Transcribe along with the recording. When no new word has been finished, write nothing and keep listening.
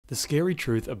the scary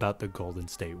truth about the Golden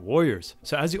State Warriors.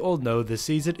 So as you all know, the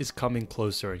season is coming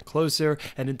closer and closer,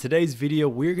 and in today's video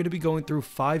we're going to be going through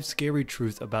 5 scary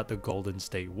truths about the Golden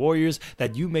State Warriors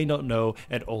that you may not know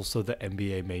and also the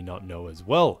NBA may not know as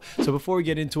well. So before we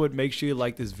get into it, make sure you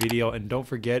like this video, and don't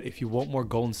forget, if you want more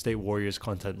Golden State Warriors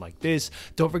content like this,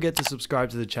 don't forget to subscribe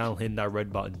to the channel, hitting that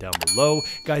red button down below.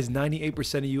 Guys,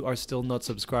 98% of you are still not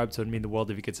subscribed, so it'd mean the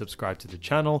world if you could subscribe to the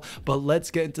channel. But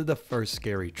let's get into the first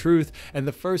scary truth, and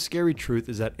the first scary truth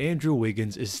is that Andrew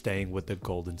Wiggins is staying with the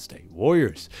Golden State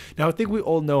Warriors. Now, I think we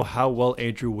all know how well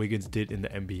Andrew Wiggins did in the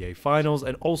NBA Finals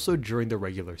and also during the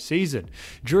regular season.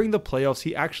 During the playoffs,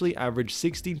 he actually averaged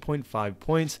 16.5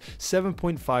 points,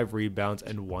 7.5 rebounds,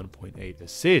 and 1.8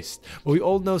 assists. But we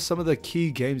all know some of the key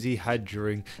games he had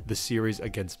during the series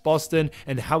against Boston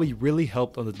and how he really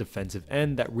helped on the defensive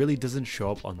end that really doesn't show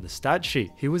up on the stat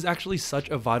sheet. He was actually such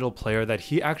a vital player that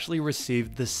he actually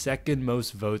received the second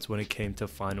most votes when it came to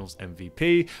Finals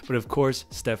MVP, but of course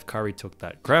Steph Curry took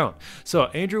that crown. So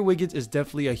Andrew Wiggins is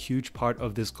definitely a huge part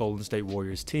of this Golden State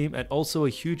Warriors team and also a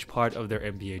huge part of their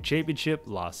NBA championship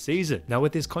last season. Now,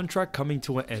 with his contract coming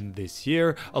to an end this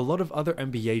year, a lot of other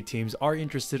NBA teams are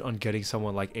interested on getting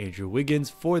someone like Andrew Wiggins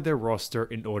for their roster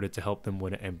in order to help them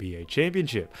win an NBA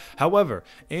championship. However,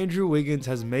 Andrew Wiggins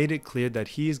has made it clear that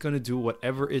he is going to do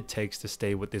whatever it takes to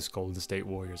stay with this Golden State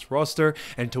Warriors roster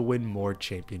and to win more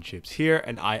championships here,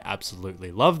 and I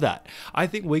absolutely love that. I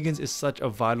think Wiggins is such a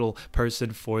vital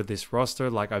person for this roster,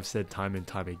 like I've said time and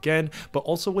time again, but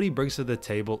also what he brings to the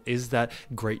table is that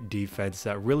great defense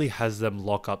that really has them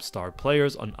lock up star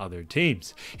players on other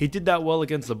teams. He did that well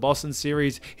against the Boston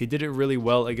series, he did it really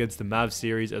well against the Mavs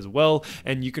series as well,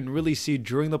 and you can really see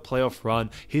during the playoff run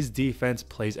his defense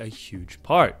plays a huge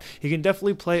part. He can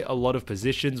definitely play a lot of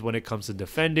positions when it comes to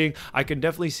defending. I can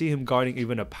definitely see him guarding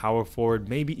even a power forward,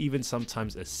 maybe even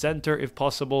sometimes a center if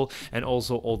possible, and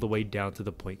also all the way down to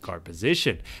the point guard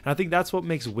position. And I think that's what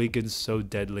makes Wiggins so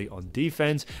deadly on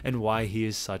defense and why he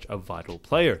is such a vital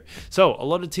player. So a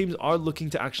lot of teams are looking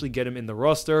to actually get him in the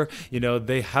roster. You know,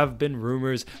 they have been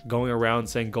rumors going around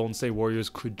saying Golden State Warriors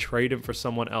could trade him for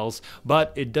someone else,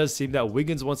 but it does seem that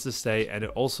Wiggins wants to stay, and it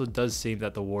also does seem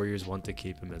that the Warriors want to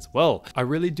keep him as well. I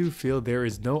really do feel there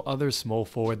is no other small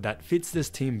forward that fits this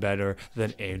team better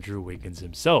than Andrew Wiggins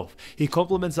himself. He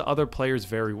complements the other players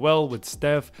very well with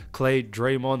Steph, Klay,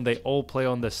 Draymond. They all play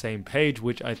on the same page,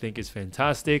 which I think is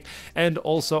fantastic. And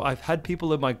also, I've had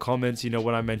people in my comments, you know,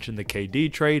 when I mentioned the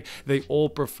KD trade, they all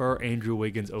prefer Andrew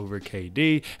Wiggins over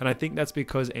KD, and I think that's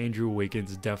because Andrew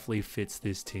Wiggins definitely fits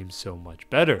this team so much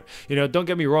better. You know, don't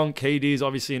get me wrong, KD is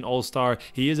obviously an all-star.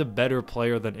 He is a better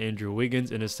player than Andrew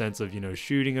Wiggins in a sense of, you know,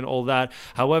 shooting and all that.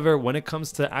 However, when it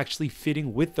comes to actually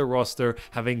fitting with the roster,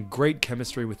 having great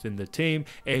chemistry within the team,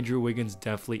 Andrew Wiggins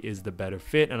definitely is the better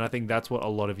fit, and I think that's what a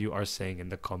lot of you are saying in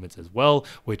the comments as well,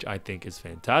 which I think is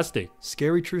fantastic.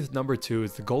 Scary truth number 2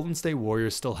 is the Golden State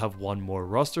Warriors still have one more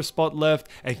roster spot left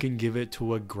and can give it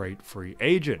to a great free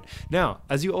agent. Now,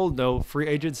 as you all know, free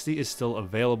agency is still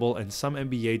available and some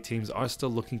NBA teams are still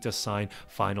looking to sign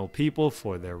final people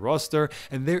for their roster,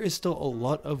 and there is still a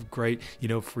lot of great, you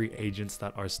know, free agents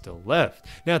that are still left.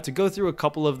 Now, to go through a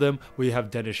couple of them, we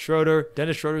have Dennis Schroeder.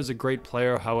 Dennis Schroeder is a great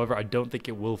player, however, I don't think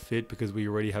it will fit because we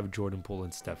already have Jordan Poole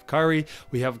and Steph Curry.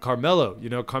 We have Carmelo. You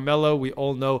know, Carmelo, we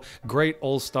all know, great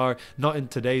all-star, not in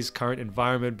today's current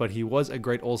environment, but he was a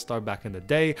great all-star back in the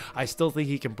day. I still think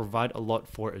he can provide a lot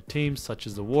for a team such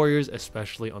as the Warriors,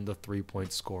 especially on the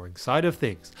three-point scoring side of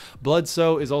things.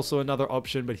 Bledsoe is also another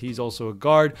option, but he's also a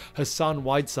guard. Hassan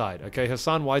Whiteside. Okay,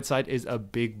 Hassan Whiteside is a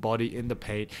big body in the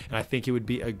paint, and I think he would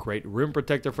be a great rim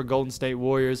protector for Golden State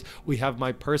Warriors. We have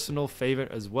my personal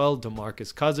favorite as well,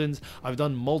 DeMarcus Cousins. I've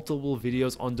done multiple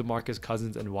videos on DeMarcus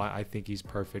Cousins and why I think he's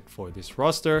perfect for this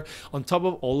roster. On top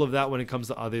of all of that, when it comes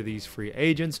to other these free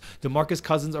agents, DeMarcus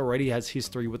Cousins already has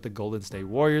history with the Golden State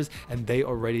Warriors, and they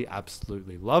already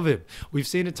absolutely love him. We've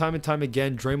seen it time and time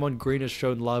again. Draymond Green has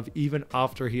shown love even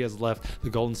after he has left the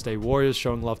Golden State Warriors,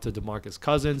 showing love to DeMarcus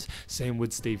Cousins. Same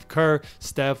with Steve Kerr,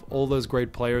 Steph, all those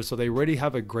great players. So they already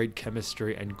have a great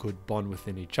chemistry and good bond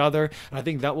within each other, and I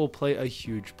think that will play a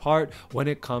huge part when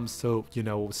it comes to, you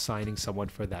know, signing someone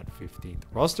for that 15th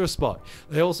roster spot.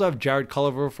 They also have Jared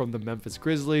Culver from the Memphis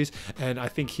Grizzlies, and I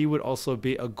think he would also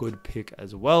be a good pick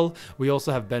as well. We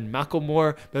also have Ben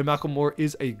McLemore. Ben McLemore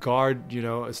is a guard, you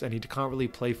know, and he can't really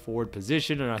play forward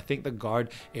position, and I think the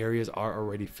guard areas are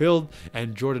already filled.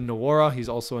 And Jordan Nwora, he's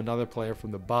also another player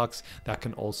from the Bucks that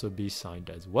can also be signed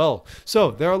as well.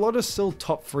 So there are a lot of still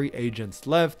top free agents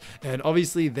left, and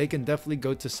obviously they can definitely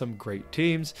go to some great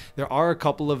teams. There are a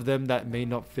couple of them that may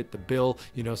not fit the bill,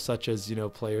 you know, such as, you know,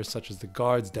 players such as the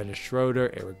guards, Dennis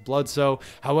Schroeder, Eric Bledsoe.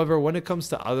 However, However, when it comes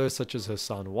to others such as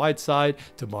Hassan Whiteside,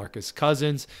 DeMarcus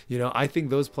Cousins, I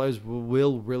think those players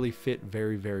will really fit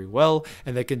very, very well,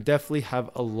 and they can definitely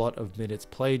have a lot of minutes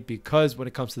played because when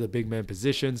it comes to the big man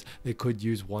positions, they could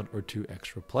use 1 or 2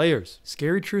 extra players.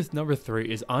 Scary truth number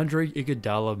 3 is Andre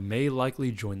Iguodala may likely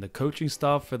join the coaching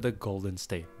staff for the Golden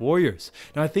State Warriors.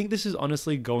 Now, I think this is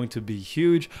honestly going to be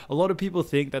huge. A lot of people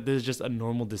think that this is just a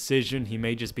normal decision. He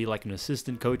may just be like an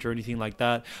assistant coach or anything like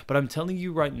that, but I'm telling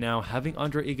you right now, having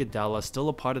Andre Iguodala still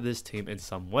a part of this team in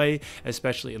some way,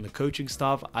 especially in the coaching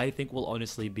staff, I think will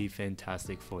honestly be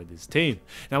fantastic for this team.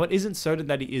 Now, it isn't certain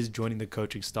that he is joining the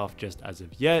coaching staff just as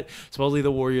of yet. Supposedly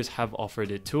the Warriors have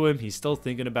offered it to him. He's still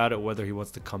thinking about it, whether he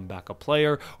wants to come back a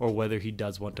player or whether he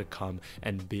does want to come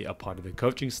and be a part of the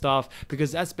coaching staff,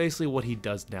 because that's basically what he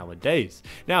does nowadays.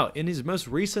 Now, in his most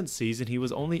recent season, he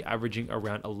was only averaging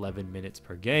around 11 minutes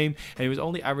per game, and he was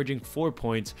only averaging 4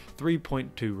 points,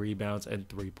 3.2 rebounds, and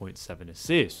 3.7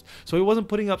 assists. So he wasn't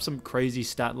putting up some crazy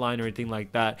stat line or anything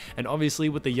like that. And obviously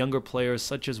with the younger players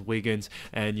such as Wiggins,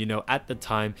 and at the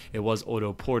time it was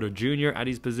Otto Porter Jr. at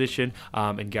his position,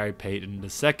 and Gary Payton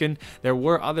II, there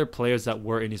were other players that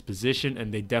were in his position,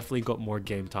 and they definitely got more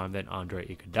game time than Andre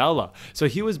Iguodala. So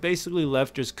he was basically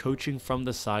left just coaching from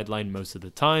the sideline most of the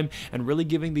time and really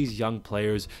giving these young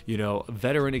players,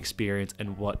 veteran experience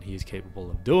and what he's capable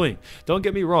of doing. Don't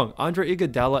get me wrong, Andre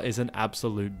Iguodala is an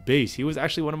absolute beast. He was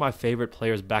actually one of my favorite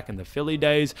players back in the Philly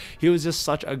days. He was just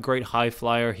such a great high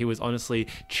flyer. He was honestly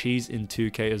cheese in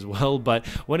 2K as well, but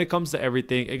when it comes to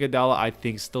everything, Iguodala I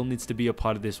think still needs to be a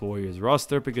part of this Warriors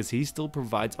roster because he still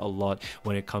provides a lot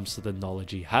when it comes to the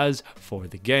knowledge he has for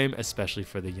the game, especially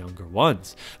for the younger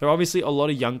ones. There are obviously a lot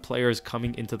of young players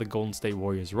coming into the Golden State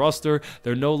Warriors roster.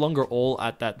 They're no longer all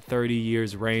at that 30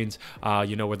 years range,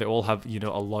 where they all have,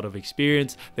 a lot of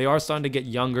experience. They are starting to get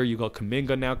younger. You got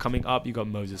Kuminga now coming up. You got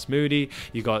Moses Moody.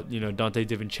 You got, Dante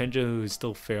DiVincenzo, who's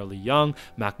still fairly young.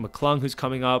 Mac McClung, who's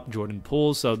coming up. Jordan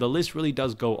Poole. So the list really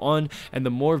does go on. And the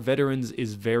more veterans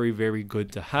is very, very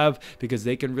good to have because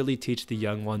they can really teach the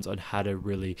young ones on how to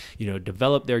really,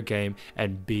 develop their game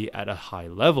and be at a high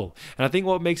level. And I think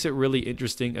what makes it really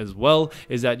interesting as well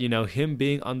is that, him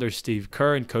being under Steve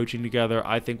Kerr and coaching together,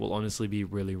 I think will honestly be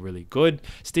really, really good.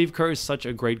 Steve Kerr is such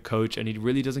a great coach and he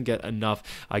really doesn't get enough,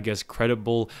 I guess,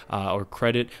 or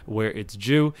credit where it's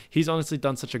due. He's honestly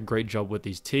done such a great job with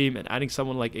his team, and adding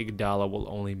someone like Iguodala will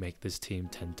only make this team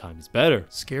 10 times better.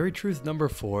 Scary truth number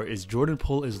 4 is Jordan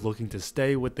Poole is looking to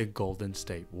stay with the Golden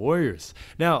State Warriors.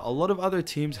 Now, a lot of other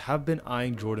teams have been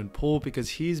eyeing Jordan Poole because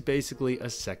he's basically a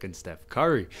second Steph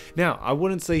Curry. Now, I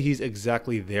wouldn't say he's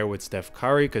exactly there with Steph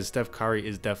Curry because Steph Curry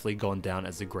is definitely gone down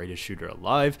as the greatest shooter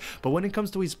alive, but when it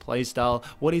comes to his play style,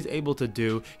 what he's able to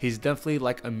do, he's definitely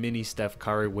like a mini Steph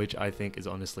Curry, which I think is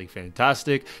honestly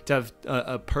fantastic to have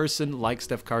a person like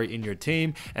Steph Curry in your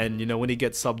team. And when he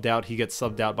gets subbed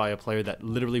out by a player that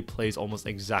literally plays almost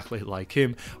exactly like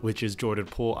him, which is Jordan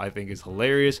Poole. I think is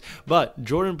hilarious. But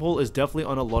Jordan Poole is definitely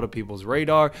on a lot of people's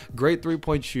radar. Great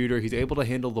 3-point shooter. He's able to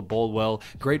handle the ball well.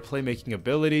 Great playmaking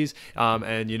abilities.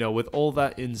 And with all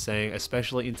that in saying,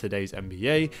 especially in today's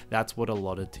NBA, that's what a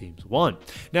lot of teams want.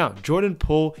 Now, Jordan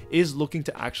Poole is looking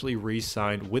to actually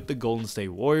re-sign with the Golden State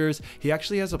Warriors. He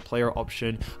actually has a player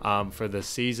option for the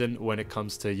season when it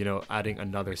comes to, adding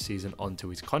another season onto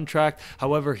his contract.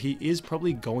 However, he is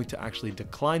probably going to actually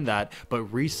decline that, but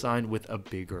re-sign with a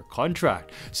bigger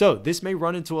contract. So this may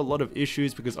run into a lot of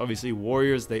issues because obviously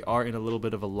Warriors, they are in a little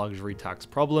bit of a luxury tax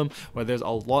problem where there's a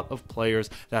lot of players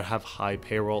that have high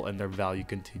payroll and their value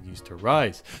continues to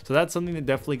rise. So that's something they're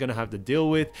definitely going to have to deal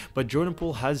with. But Jordan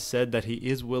Poole has said that he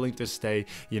is willing to stay,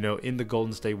 in the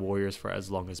Golden State Warriors for as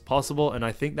long as possible. And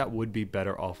I think that would be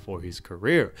better off for his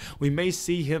career. We may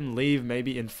see him leave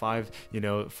maybe in 5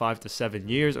 to 7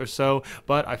 years or so.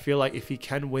 But I feel like if he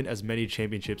can win as many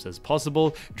championships as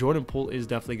possible, Jordan Poole is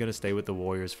definitely going to stay with the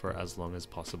Warriors for as long as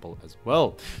possible as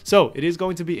well. So it is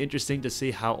going to be interesting to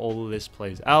see how all of this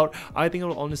plays out. I think it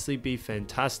will honestly be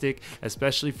fantastic,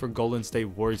 especially for Golden State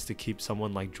Warriors to keep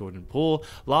someone like Jordan Poole.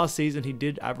 Last season, he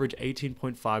did average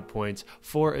 18.5 points,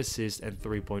 4 assists, and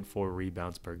 3.4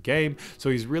 rebounds per game. So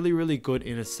he's really, really good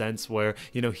in a sense where,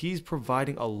 he's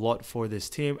providing a lot for this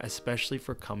team, especially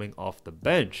for coming off the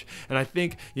bench. And I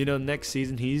think, next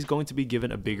season, he's going to be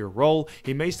given a bigger role.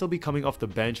 He may still be coming off the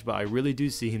bench, but I really do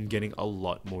see him getting a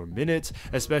lot more minutes,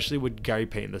 especially with Gary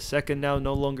Payton II now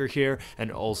no longer here,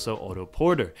 and also Otto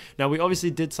Porter. Now, we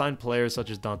obviously did sign players such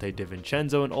as Dante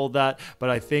DiVincenzo and all that, but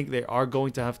I think they are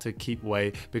going to have to keep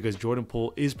way because Jordan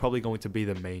Poole is probably going to be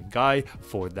the main guy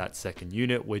for that second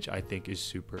unit, which I think is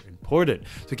super important.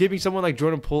 So keeping someone like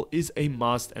Jordan Poole is a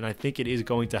must, and I think it is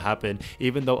going to happen,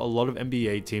 even though a lot of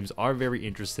NBA teams are very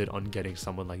interested interested on getting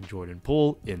someone like Jordan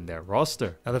Poole in their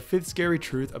roster. Now, the fifth scary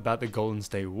truth about the Golden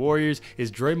State Warriors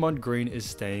is Draymond Green is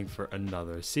staying for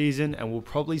another season and will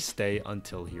probably stay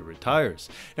until he retires.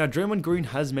 Now, Draymond Green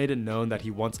has made it known that he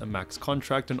wants a max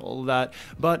contract and all of that,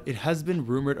 but it has been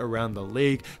rumored around the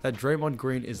league that Draymond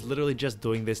Green is literally just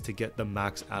doing this to get the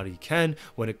max out he can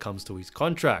when it comes to his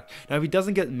contract. Now, if he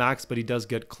doesn't get max, but he does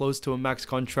get close to a max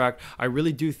contract, I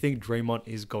really do think Draymond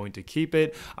is going to keep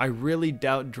it. I really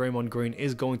doubt Draymond Green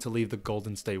is going to leave the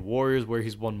Golden State Warriors, where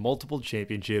he's won multiple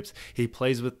championships. He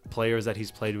plays with players that he's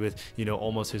played with, you know,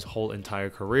 almost his whole entire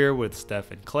career, with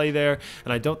Steph and Klay there,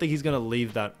 and I don't think he's going to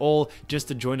leave that all just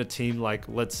to join a team like,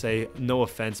 let's say, no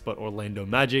offense, but Orlando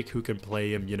Magic, who can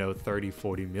play him, you know,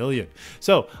 30-40 million.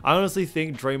 So I honestly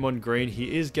think Draymond Green,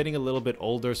 he is getting a little bit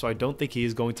older, so I don't think he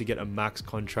is going to get a max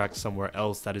contract somewhere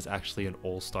else that is actually an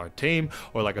all-star team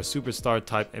or like a superstar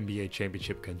type NBA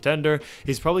championship contender.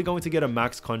 He's probably going to get a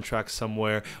max contract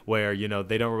somewhere where, you know,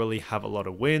 they don't really have a lot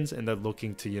of wins and they're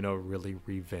looking to, you know, really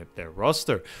revamp their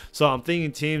roster. So I'm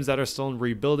thinking teams that are still in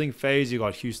rebuilding phase. You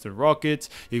got Houston Rockets,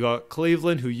 you got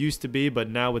Cleveland, who used to be, but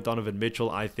now with Donovan Mitchell,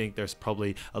 I think there's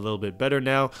probably a little bit better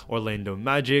now. Orlando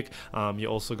Magic. You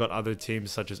also got other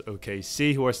teams such as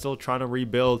OKC who are still trying to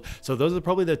rebuild. So those are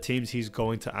probably the teams he's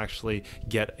going to actually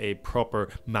get a proper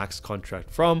max contract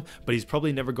from, but he's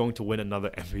probably never going to win another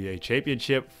NBA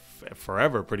championship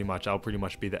forever. Pretty much, I'll pretty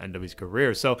much be the end of his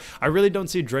career. So I really don't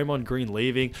see Draymond Green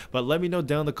leaving, but let me know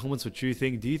down in the comments what you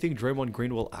think. Do you think Draymond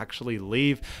Green will actually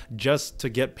leave just to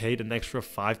get paid an extra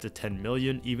 5 to 10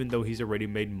 million, even though he's already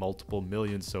made multiple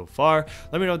millions so far?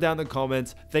 Let me know down in the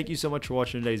comments. Thank you so much for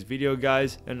watching today's video,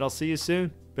 guys, and I'll see you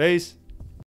soon. Peace.